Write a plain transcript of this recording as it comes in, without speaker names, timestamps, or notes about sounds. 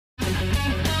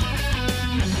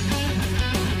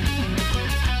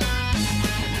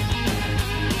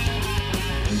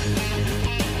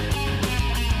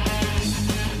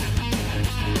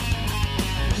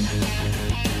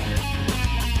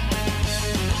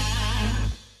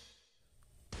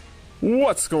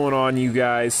What's going on, you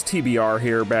guys? TBR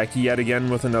here, back yet again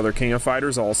with another King of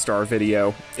Fighters Allstar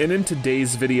video. And in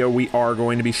today's video, we are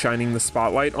going to be shining the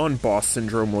spotlight on Boss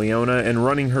Syndrome Leona and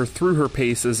running her through her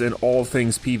paces in all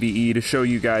things PVE to show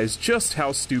you guys just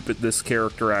how stupid this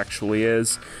character actually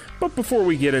is. But before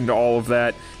we get into all of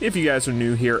that, if you guys are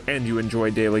new here and you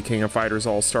enjoy daily King of Fighters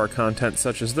Allstar content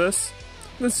such as this,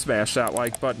 then smash that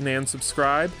like button and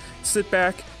subscribe, sit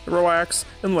back, relax,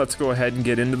 and let's go ahead and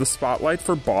get into the spotlight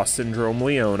for Boss Syndrome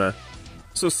Leona.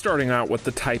 So starting out with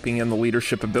the typing and the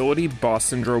leadership ability, Boss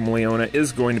Syndrome Leona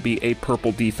is going to be a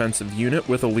purple defensive unit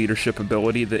with a leadership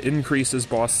ability that increases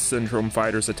Boss Syndrome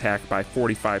fighters' attack by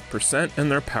 45% and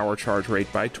their power charge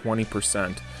rate by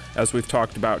 20%. As we've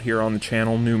talked about here on the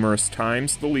channel numerous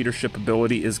times, the leadership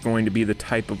ability is going to be the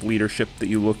type of leadership that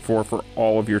you look for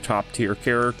all of your top tier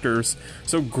characters,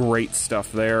 so great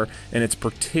stuff there, and it's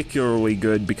particularly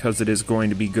good because it is going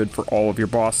to be good for all of your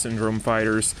Boss Syndrome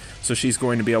fighters, so she's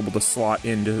going to be able to slot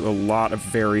into a lot of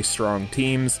very strong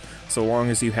teams, so long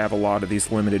as you have a lot of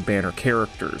these limited banner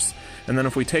characters. And then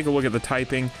if we take a look at the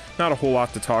typing, not a whole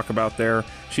lot to talk about there.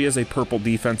 She is a purple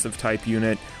defensive type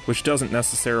unit, which doesn't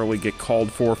necessarily get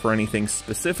called for anything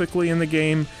specifically in the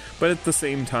game, but at the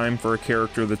same time, for a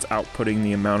character that's outputting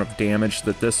the amount of damage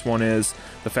that this one is,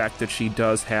 the fact that she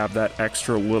does have that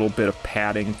extra little bit of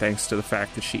padding thanks to the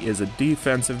fact that she is a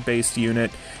defensive-based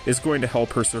unit is going to help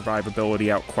her survivability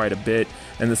out quite a bit,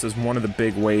 and this is one of the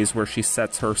big ways where she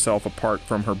sets herself apart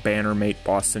from her banner mate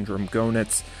Boss Syndrome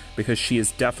Goenitz, because she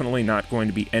is definitely not going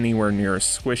to be anywhere near as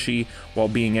squishy while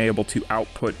being able to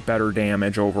output better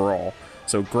damage overall.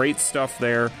 So great stuff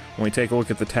there. When we take a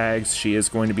look at the tags, she is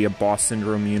going to be a Boss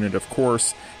Syndrome unit, of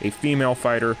course, a female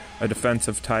fighter, a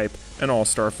defensive type, an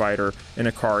all-star fighter, an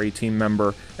Akari team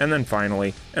member, and then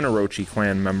finally, an Orochi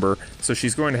clan member. So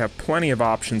she's going to have plenty of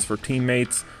options for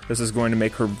teammates. This is going to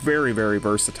make her very, very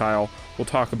versatile. We'll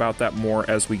talk about that more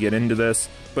as we get into this,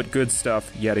 but good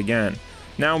stuff yet again.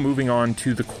 Now moving on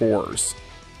to the cores.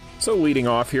 So leading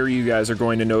off here, you guys are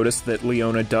going to notice that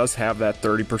Leona does have that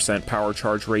 30% power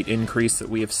charge rate increase that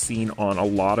we have seen on a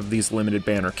lot of these limited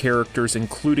banner characters,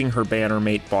 including her banner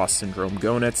mate Boss Syndrome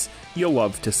Goenitz. You'll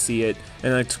love to see it,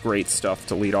 and that's great stuff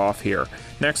to lead off here.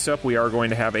 Next up, we are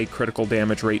going to have a critical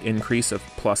damage rate increase of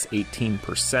plus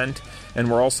 18%,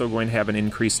 and we're also going to have an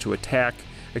increase to attack,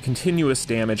 a continuous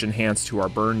damage enhanced to our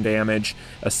burn damage,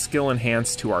 a skill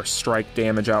enhanced to our strike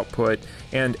damage output,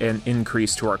 and an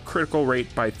increase to our critical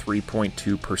rate by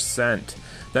 3.2%.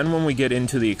 Then when we get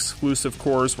into the exclusive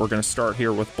cores, we're going to start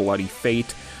here with Bloody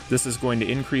Fate. This is going to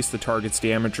increase the target's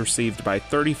damage received by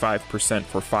 35%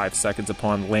 for 5 seconds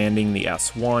upon landing the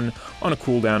S1 on a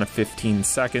cooldown of 15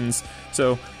 seconds.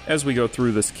 So as we go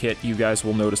through this kit, you guys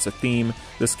will notice a theme.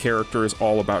 This character is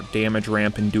all about damage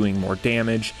ramp and doing more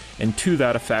damage, and to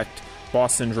that effect,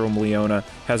 Boss Syndrome Leona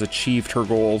has achieved her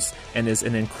goals and is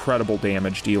an incredible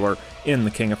damage dealer in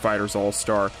the King of Fighters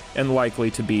Allstar, and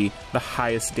likely to be the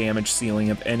highest damage ceiling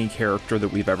of any character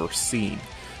that we've ever seen.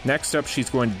 Next up,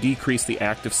 she's going to decrease the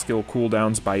active skill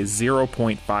cooldowns by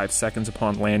 0.5 seconds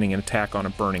upon landing an attack on a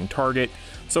burning target.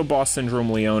 So Boss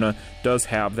Syndrome Leona does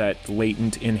have that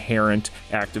latent, inherent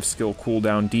active skill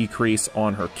cooldown decrease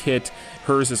on her kit.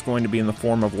 Hers is going to be in the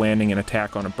form of landing an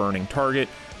attack on a burning target.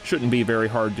 Shouldn't be very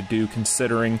hard to do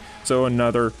considering, so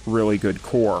another really good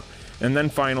core. And then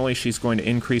finally, she's going to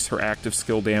increase her active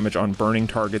skill damage on burning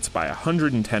targets by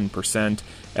 110%.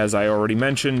 As I already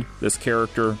mentioned, this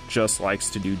character just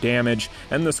likes to do damage,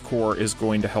 and this core is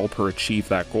going to help her achieve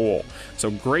that goal.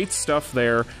 So great stuff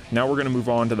there. Now we're going to move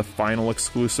on to the final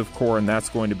exclusive core, and that's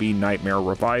going to be Nightmare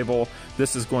Revival.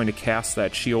 This is going to cast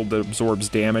that shield that absorbs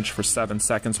damage for 7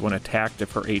 seconds when attacked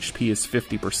if her HP is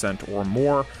 50% or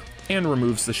more, and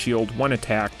removes the shield when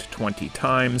attacked 20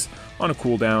 times on a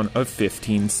cooldown of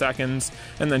 15 seconds,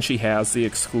 and then she has the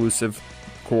exclusive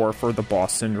core for the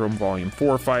Boss Syndrome Volume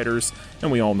 4 fighters,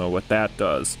 and we all know what that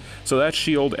does. So that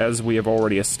shield, as we have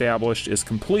already established, is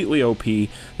completely OP.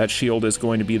 That shield is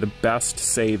going to be the best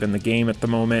save in the game at the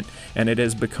moment, and it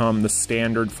has become the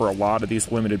standard for a lot of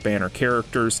these limited banner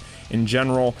characters. In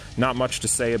general, not much to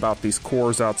say about these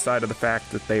cores outside of the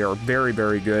fact that they are very,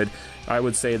 very good. I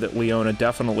would say that Leona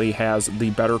definitely has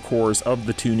the better cores of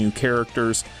the two new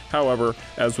characters. However,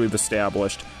 as we've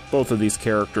established, both of these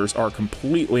characters are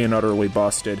completely and utterly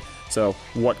busted, so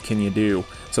what can you do?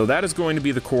 So that is going to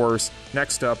be the cores.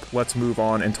 Next up, let's move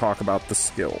on and talk about the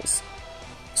skills.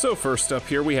 So first up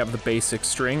here we have the basic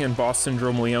string, and Boss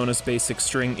Syndrome Leona's basic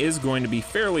string is going to be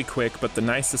fairly quick, but the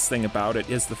nicest thing about it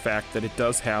is the fact that it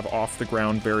does have off the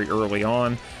ground very early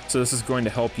on, so this is going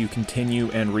to help you continue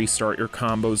and restart your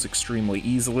combos extremely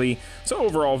easily. So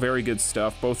overall, very good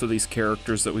stuff. Both of these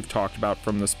characters that we've talked about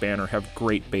from this banner have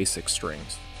great basic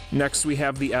strings. Next we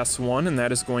have the S1, and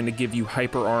that is going to give you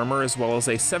hyper armor as well as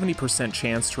a 70%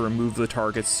 chance to remove the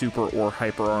target's super or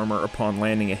hyper armor upon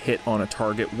landing a hit on a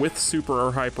target with super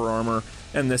or hyper armor,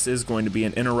 and this is going to be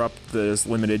an interrupt that is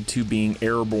limited to being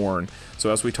airborne.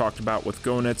 So as we talked about with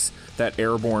Goenitz, that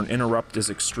airborne interrupt is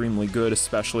extremely good,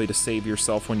 especially to save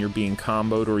yourself when you're being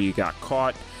comboed or you got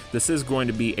caught. This is going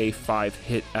to be a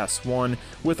 5-hit S1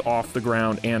 with off the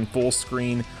ground and full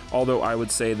screen, although I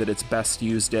would say that it's best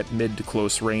used at mid to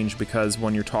close range because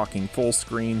when you're talking full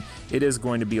screen, it is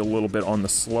going to be a little bit on the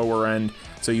slower end,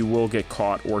 so you will get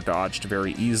caught or dodged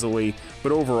very easily.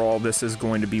 But overall, this is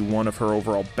going to be one of her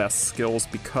overall best skills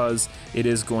because it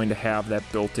is going to have that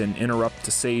built-in interrupt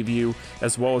to save you,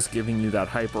 as well as giving you that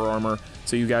hyper armor.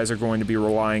 So you guys are going to be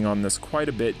relying on this quite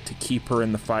a bit to keep her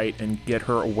in the fight and get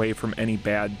her away from any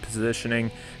bad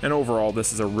positioning. And overall,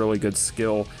 this is a really good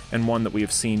skill and one that we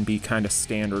have seen be kind of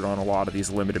standard on a lot of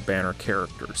these limited banner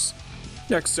characters.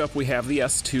 Next up we have the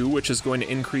S2, which is going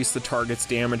to increase the target's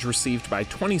damage received by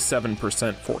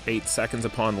 27% for 8 seconds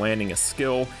upon landing a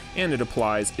skill, and it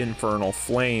applies Infernal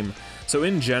Flame. So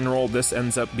in general, this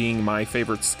ends up being my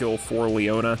favorite skill for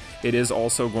Leona. It is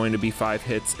also going to be 5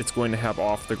 hits, it's going to have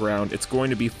off the ground, it's going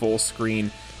to be full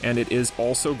screen, and it is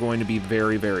also going to be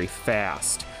very, very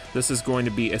fast. This is going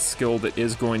to be a skill that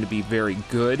is going to be very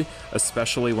good,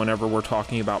 especially whenever we're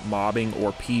talking about mobbing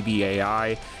or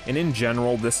PVAI, and in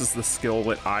general, this is the skill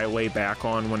that I lay back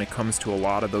on when it comes to a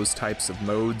lot of those types of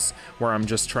modes, where I'm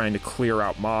just trying to clear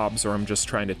out mobs or I'm just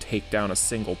trying to take down a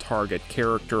single target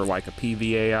character like a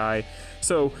PVAI.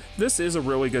 So this is a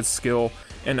really good skill,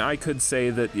 and I could say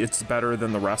that it's better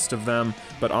than the rest of them,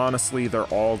 but honestly, they're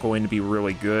all going to be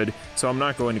really good, so I'm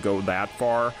not going to go that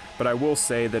far. But I will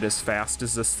say that as fast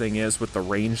as this thing is with the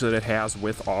range that it has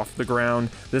with off the ground,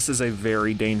 this is a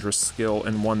very dangerous skill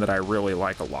and one that I really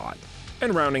like a lot.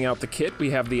 And rounding out the kit,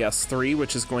 we have the S3,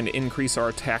 which is going to increase our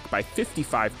attack by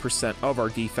 55% of our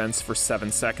defense for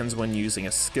 7 seconds when using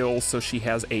a skill, so she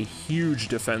has a huge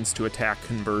defense to attack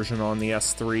conversion on the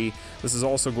S3. This is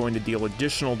also going to deal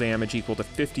additional damage equal to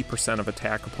 50% of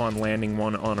attack upon landing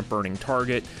one on a burning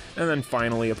target, and then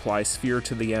finally apply Sphere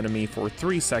to the enemy for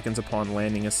 3 seconds upon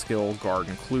landing a skill, guard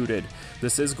included.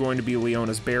 This is going to be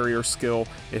Leona's barrier skill.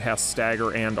 It has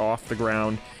stagger and off the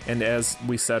ground, and as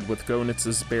we said with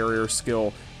Goenitz's barrier skill,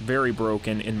 very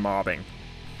broken in mobbing.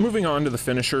 Moving on to the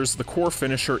finishers, the core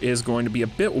finisher is going to be a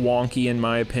bit wonky in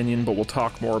my opinion, but we'll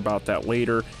talk more about that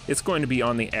later. It's going to be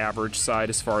on the average side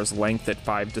as far as length at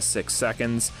 5 to 6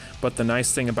 seconds, but the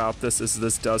nice thing about this is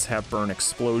this does have burn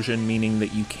explosion, meaning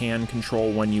that you can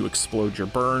control when you explode your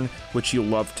burn, which you'll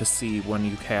love to see when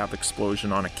you have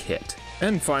explosion on a kit.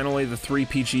 And finally, the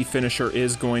 3PG finisher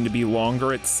is going to be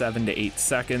longer at 7 to 8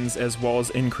 seconds, as well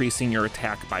as increasing your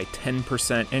attack by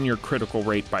 10% and your critical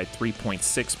rate by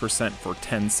 3.6% for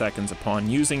 10 seconds upon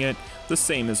using it, the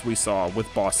same as we saw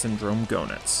with Boss Syndrome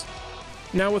Goenitz.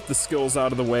 Now with the skills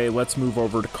out of the way, let's move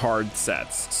over to card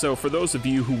sets. So for those of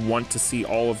you who want to see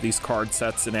all of these card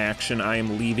sets in action, I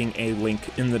am leaving a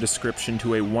link in the description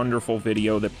to a wonderful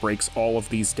video that breaks all of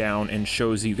these down and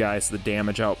shows you guys the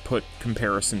damage output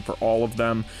comparison for all of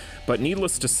them. But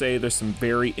needless to say, there's some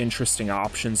very interesting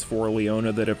options for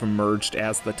Leona that have emerged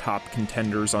as the top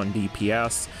contenders on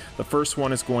DPS. The first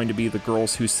one is going to be the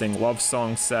Girls Who Sing Love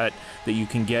Song set that you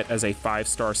can get as a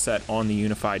 5-star set on the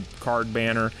Unified card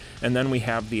banner. And then we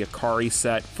have the Akari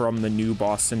set from the new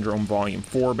Boss Syndrome Volume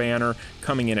 4 banner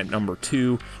coming in at number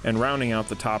 2. And rounding out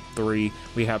the top 3,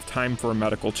 we have Time for a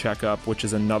Medical Checkup, which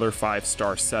is another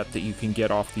 5-star set that you can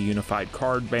get off the Unified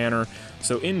card banner.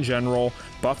 So in general,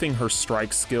 buffing her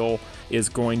strike skill is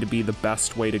going to be the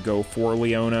best way to go for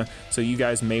Leona, so you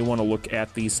guys may want to look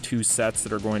at these 2 sets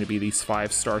that are going to be these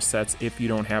 5-star sets if you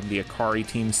don't have the Akari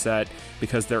team set,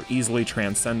 because they're easily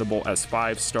transcendable as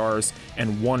 5 stars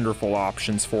and wonderful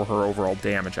options for her overall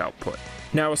damage output.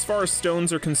 Now, as far as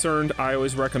stones are concerned, I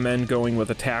always recommend going with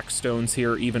attack stones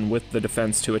here, even with the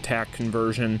defense to attack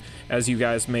conversion. As you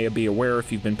guys may be aware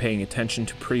if you've been paying attention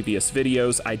to previous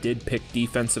videos, I did pick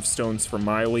defensive stones for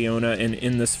my Leona, and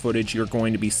in this footage you're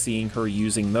going to be seeing her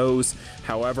using those.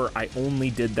 However, I only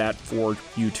did that for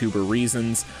YouTuber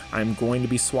reasons. I'm going to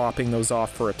be swapping those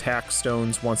off for attack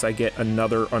stones once I get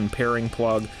another unpairing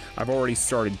plug. I've already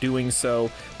started doing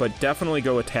so, but definitely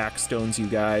go attack stones, you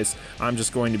guys. I'm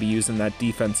just going to be using that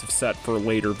defensive set for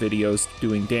later videos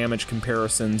doing damage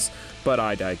comparisons, but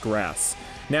I digress.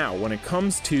 Now, when it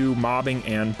comes to mobbing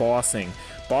and bossing,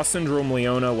 Boss Syndrome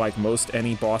Leona, like most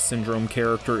any Boss Syndrome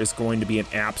character, is going to be an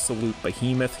absolute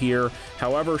behemoth here.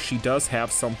 However, she does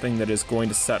have something that is going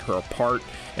to set her apart,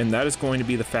 and that is going to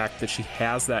be the fact that she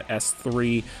has that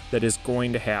S3 that is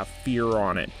going to have fear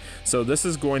on it. So this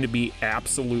is going to be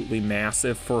absolutely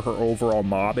massive for her overall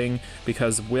mobbing,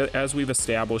 because as we've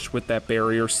established with that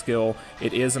barrier skill,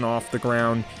 it is an off the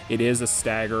ground, it is a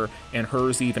stagger, and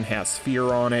hers even has fear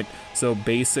on it. So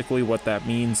basically what that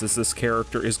means is this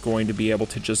character is going to be able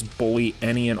to just bully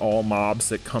any and all mobs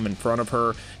that come in front of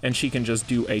her, and she can just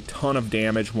do a ton of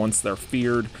damage once they're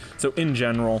feared. So in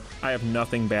general, I have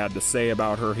nothing bad to say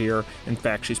about her here. In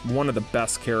fact, she's one of the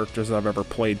best characters I've ever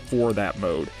played for that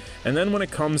mode. And then when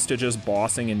it comes to just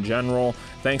bossing in general,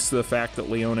 thanks to the fact that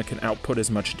Leona can output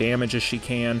as much damage as she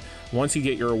can, once you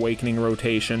get your Awakening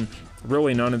rotation,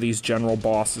 really none of these general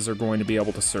bosses are going to be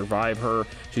able to survive her.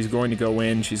 She's going to go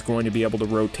in, she's going to be able to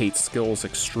rotate skills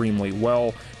extremely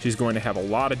well, she's going to have a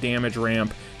lot of damage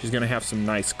ramp, she's going to have some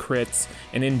nice crits,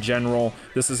 and in general,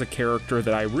 this is a character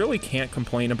that I really can't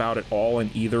complain about at all in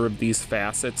either of these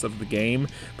facets of the game,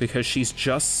 because she's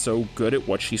just so good at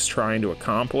what she's trying to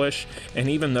accomplish, and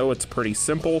even though it's pretty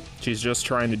simple, she's just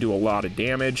trying to do a lot of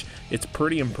damage, it's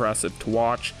pretty impressive to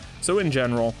watch. So in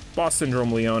general, Boss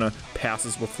Syndrome Leona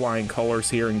passes with flying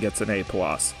colors here and gets an A+.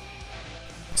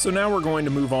 So now we're going to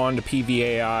move on to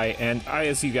PVAI, and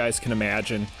as you guys can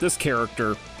imagine, this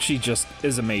character, she just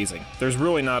is amazing. There's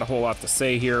really not a whole lot to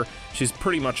say here. She's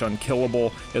pretty much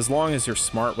unkillable. As long as you're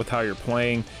smart with how you're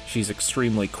playing, she's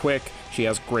extremely quick, she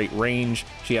has great range,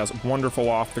 she has wonderful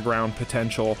off-the-ground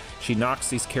potential, she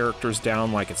knocks these characters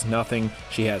down like it's nothing,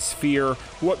 she has fear.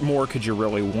 What more could you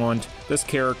really want? This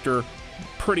character,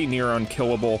 pretty near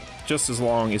unkillable, just as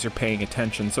long as you're paying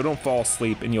attention, so don't fall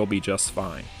asleep and you'll be just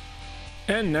fine.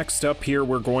 And next up here,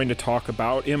 we're going to talk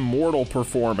about Immortal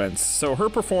performance. So her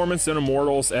performance in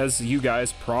Immortals, as you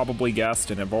guys probably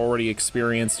guessed and have already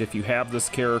experienced if you have this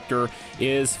character,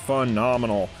 is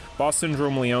phenomenal. Boss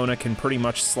Syndrome Leona can pretty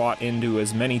much slot into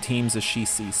as many teams as she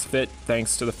sees fit,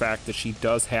 thanks to the fact that she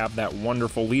does have that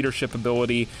wonderful leadership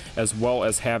ability, as well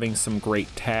as having some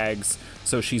great tags.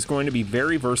 So she's going to be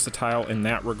very versatile in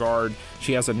that regard.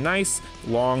 She has a nice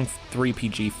long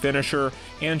 3PG finisher,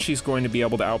 and she's going to be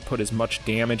able to output as much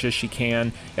damage as she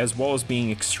can, as well as being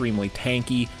extremely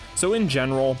tanky. So in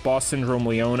general, Boss Syndrome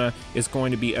Leona is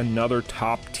going to be another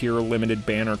top tier limited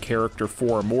banner character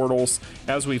for Immortals.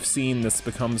 As we've seen, this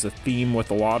becomes a theme with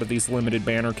a lot of these limited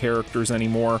banner characters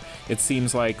anymore. It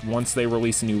seems like once they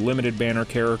release a new limited banner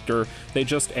character, they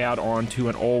just add on to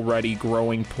an already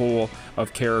growing pool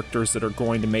of characters that are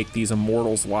going to make these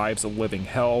Immortals' lives a living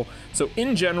hell. So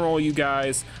in general, you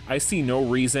guys, I see no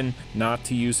reason not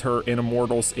to use her in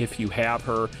Immortals if you have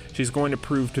her. She's going to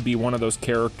prove to be one of those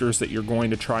characters that you're going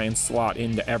to try and slot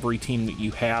into every team that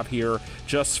you have here,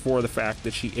 just for the fact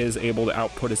that she is able to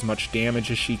output as much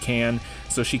damage as she can,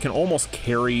 so she can almost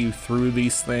carry you through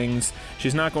these things.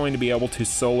 She's not going to be able to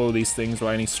solo these things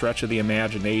by any stretch of the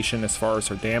imagination as far as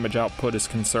her damage output is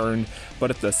concerned, but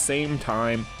at the same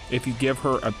time, if you give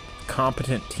her a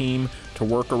competent team to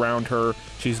work around her,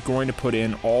 she's going to put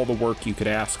in all the work you could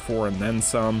ask for and then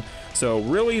some. So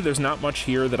really, there's not much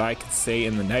here that I could say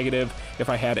in the negative. If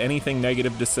I had anything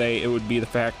negative to say, it would be the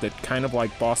fact that, kind of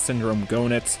like Boss Syndrome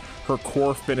Goenitz, her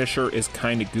core finisher is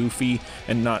kind of goofy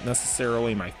and not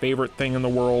necessarily my favorite thing in the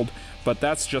world, but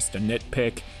that's just a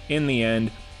nitpick. In the end,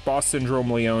 Boss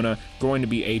Syndrome Leona going to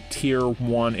be a tier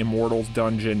 1 Immortals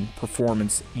dungeon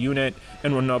performance unit,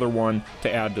 and another one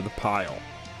to add to the pile.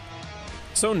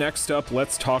 So next up,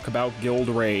 let's talk about guild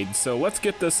raids. So let's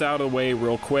get this out of the way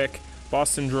real quick.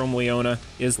 Boss Syndrome Leona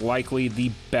is likely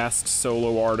the best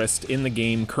solo artist in the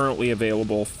game currently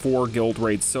available for guild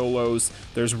raid solos.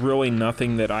 There's really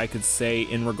nothing that I could say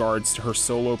in regards to her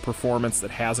solo performance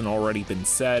that hasn't already been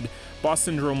said. Boss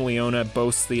Syndrome Leona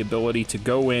boasts the ability to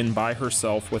go in by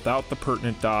herself without the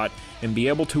pertinent dot and be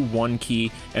able to one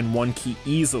key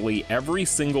easily every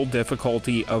single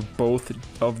difficulty of both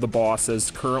of the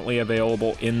bosses currently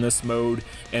available in this mode,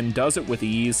 and does it with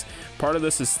ease. Part of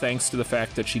this is thanks to the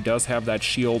fact that she does have that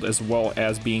shield as well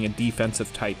as being a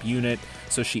defensive type unit,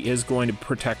 so she is going to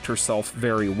protect herself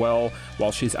very well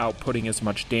while she's outputting as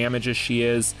much damage as she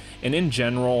is. And in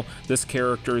general, this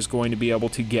character is going to be able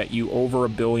to get you over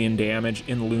 1 billion damage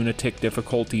in Lunatic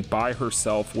difficulty by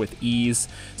herself with ease,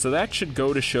 so that should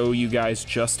go to show you guys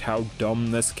just how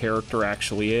dumb this character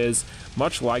actually is.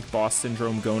 much like Boss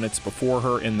Syndrome Goenitz before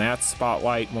her in that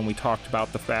spotlight when we talked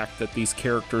about the fact that these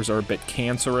characters are a bit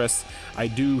cancerous. I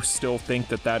do still think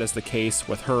that that is the case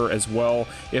with her as well,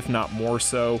 if not more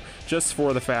so, just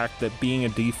for the fact that being a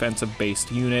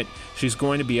defensive-based unit, she's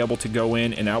going to be able to go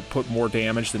in and output more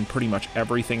damage than pretty much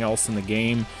everything else in the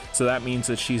game. So that means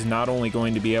that she's not only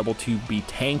going to be able to be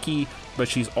tanky, but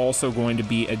she's also going to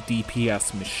be a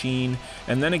DPS machine.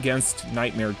 And then against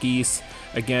Nightmare Geese,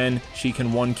 again, she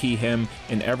can one-key him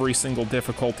in every single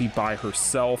difficulty by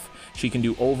herself. She can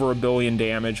do over 1 billion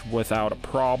damage without a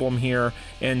problem here.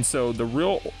 And so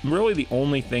really the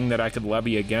only thing that I could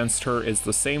levy against her is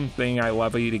the same thing I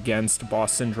levied against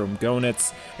Boss Syndrome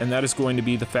Goenitz, and that is going to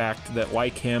be the fact that,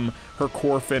 like him, her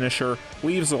core finisher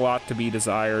leaves a lot to be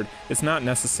desired. It's not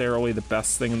necessarily the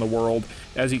best thing in the world.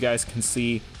 As you guys can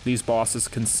see, these bosses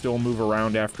can still move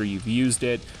around after you've used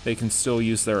it. They can still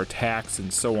use their attacks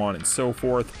and so on and so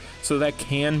forth. So that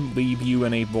can leave you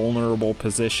in a vulnerable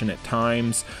position at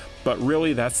times. But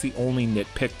really, that's the only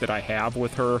nitpick that I have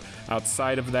with her.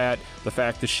 Outside of that, the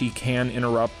fact that she can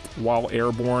interrupt while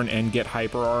airborne and get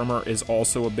hyper armor is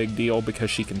also a big deal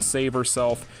because she can save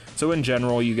herself. So in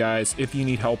general, you guys, if you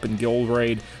need help in Guild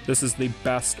Raid, this is the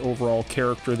best overall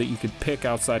character that you could pick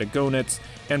outside of Goenitz,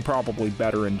 and probably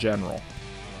better in general.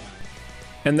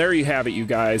 And there you have it, you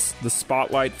guys, the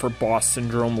spotlight for Boss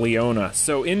Syndrome Leona.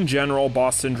 So in general,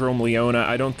 Boss Syndrome Leona,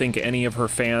 I don't think any of her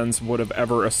fans would have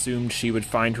ever assumed she would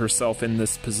find herself in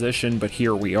this position, but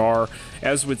here we are.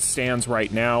 As it stands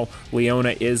right now,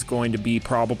 Leona is going to be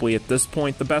probably at this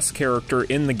point the best character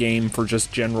in the game for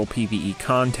just general PvE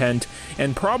content,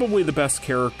 and probably the best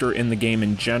character in the game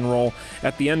in general.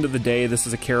 At the end of the day, this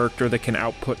is a character that can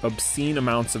output obscene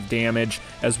amounts of damage,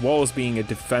 as well as being a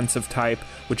defensive type,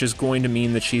 which is going to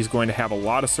mean that she's going to have a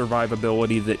lot of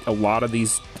survivability that a lot of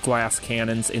these glass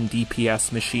cannons and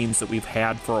DPS machines that we've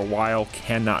had for a while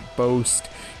cannot boast.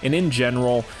 And in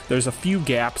general, there's a few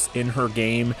gaps in her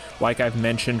game. Like I've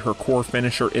mentioned, her core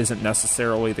finisher isn't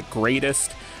necessarily the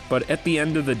greatest, but at the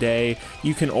end of the day,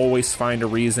 you can always find a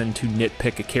reason to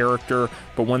nitpick a character,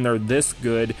 but when they're this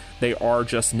good, they are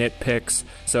just nitpicks.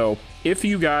 So if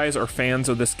you guys are fans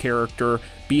of this character,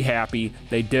 be happy.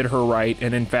 They did her right,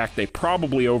 and in fact, they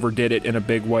probably overdid it in a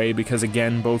big way because,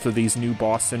 again, both of these new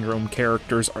Boss Syndrome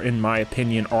characters, in my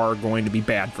opinion, are going to be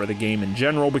bad for the game in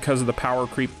general because of the power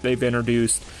creep they've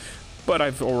introduced, but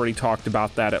I've already talked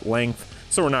about that at length,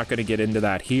 so we're not going to get into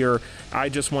that here. I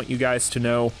just want you guys to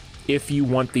know, if you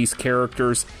want these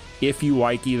characters, if you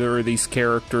like either of these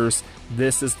characters,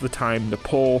 this is the time to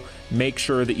pull. Make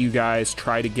sure that you guys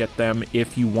try to get them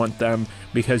if you want them,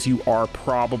 because you are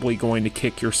probably going to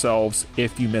kick yourselves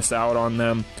if you miss out on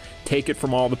them. Take it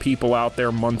from all the people out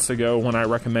there months ago when I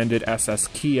recommended SS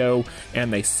Kyo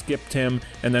and they skipped him,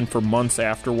 and then for months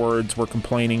afterwards were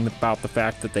complaining about the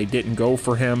fact that they didn't go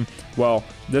for him. Well,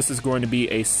 this is going to be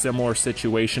a similar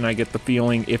situation, I get the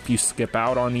feeling, if you skip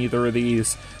out on either of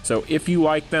these. So if you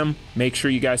like them, make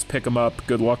sure you guys pick them up.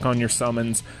 Good luck on your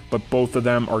summons, but both of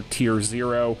them are tier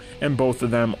 0, and both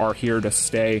of them are here to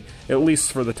stay, at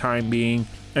least for the time being,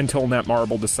 until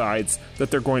Netmarble decides that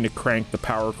they're going to crank the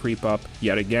power creep up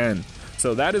yet again.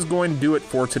 So that is going to do it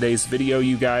for today's video,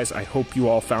 you guys. I hope you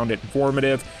all found it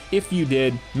informative. If you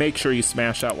did, make sure you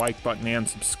smash that like button and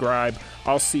subscribe.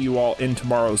 I'll see you all in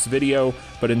tomorrow's video,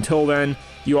 but until then,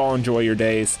 you all enjoy your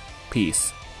days.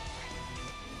 Peace.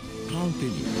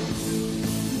 Continue.